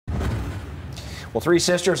Well, three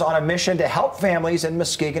sisters on a mission to help families in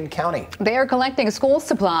Muskegon County. They are collecting school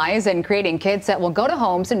supplies and creating kits that will go to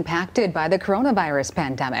homes impacted by the coronavirus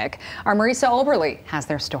pandemic. Our Marisa Oberle has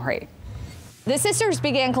their story. The sisters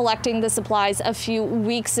began collecting the supplies a few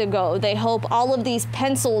weeks ago. They hope all of these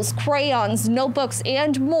pencils, crayons, notebooks,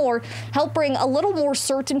 and more help bring a little more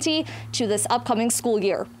certainty to this upcoming school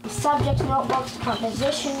year. Subject notebooks,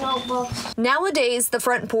 composition notebooks. Nowadays, the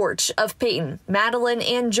front porch of Peyton, Madeline,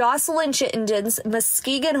 and Jocelyn Chittenden's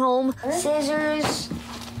Muskegon home, scissors,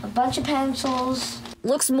 a bunch of pencils,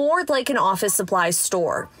 looks more like an office supplies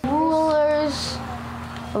store. Rulers,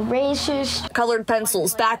 erasers, colored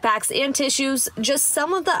pencils, backpacks, and tissues, just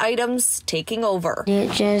some of the items taking over. It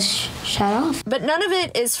just shut off. But none of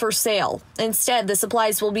it is for sale. Instead, the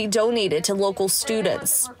supplies will be donated to local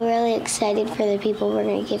students. We're really excited for the people we're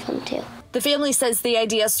going to give them to. The family says the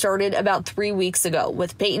idea started about 3 weeks ago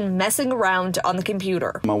with Peyton messing around on the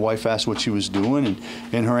computer. My wife asked what she was doing,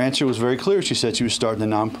 and her answer was very clear. She said she was starting a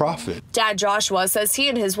nonprofit. Dad Joshua says he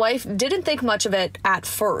and his wife didn't think much of it at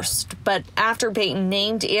first, but after Peyton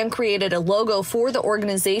named and created a logo for the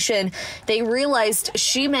organization, they realized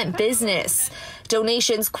she meant business.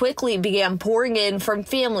 Donations quickly began pouring in from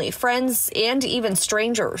family, friends, and even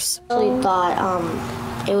strangers. We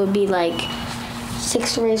thought it would be like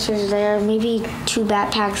 6 erasers there, maybe 2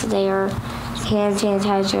 backpacks there, hand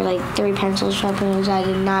sanitizer, like 3 pencils, sharpeners. I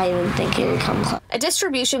did not even think it would come close. A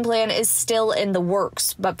distribution plan is still in the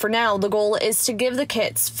works, but for now, the goal is to give the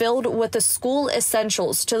kits filled with the school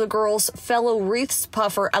essentials to the girls' fellow Reiths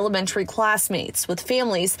Puffer elementary classmates with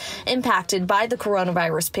families impacted by the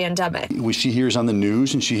coronavirus pandemic. She hears on the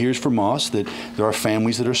news and she hears from us that there are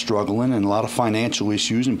families that are struggling and a lot of financial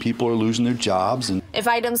issues and people are losing their jobs. And if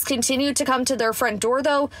items continue to come to their front door,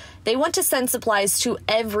 though, they want to send supplies to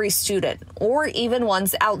every student or even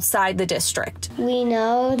ones outside the district. We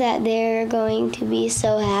know that they're going to be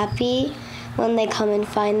so happy when they come and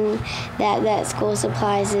find that school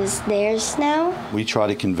supplies is theirs now. We try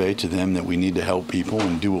to convey to them that we need to help people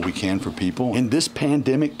and do what we can for people. In this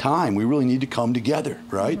pandemic time, we really need to come together,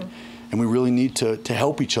 right? Mm-hmm. And we really need to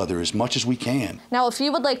help each other as much as we can. Now, if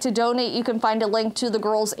you would like to donate, you can find a link to the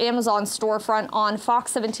girls' Amazon storefront on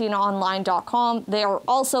fox17online.com. They are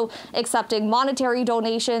also accepting monetary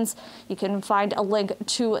donations. You can find a link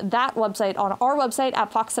to that website on our website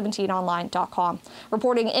at fox17online.com.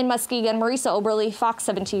 Reporting in Muskegon, Marisa Oberle, Fox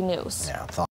 17 News. Yeah,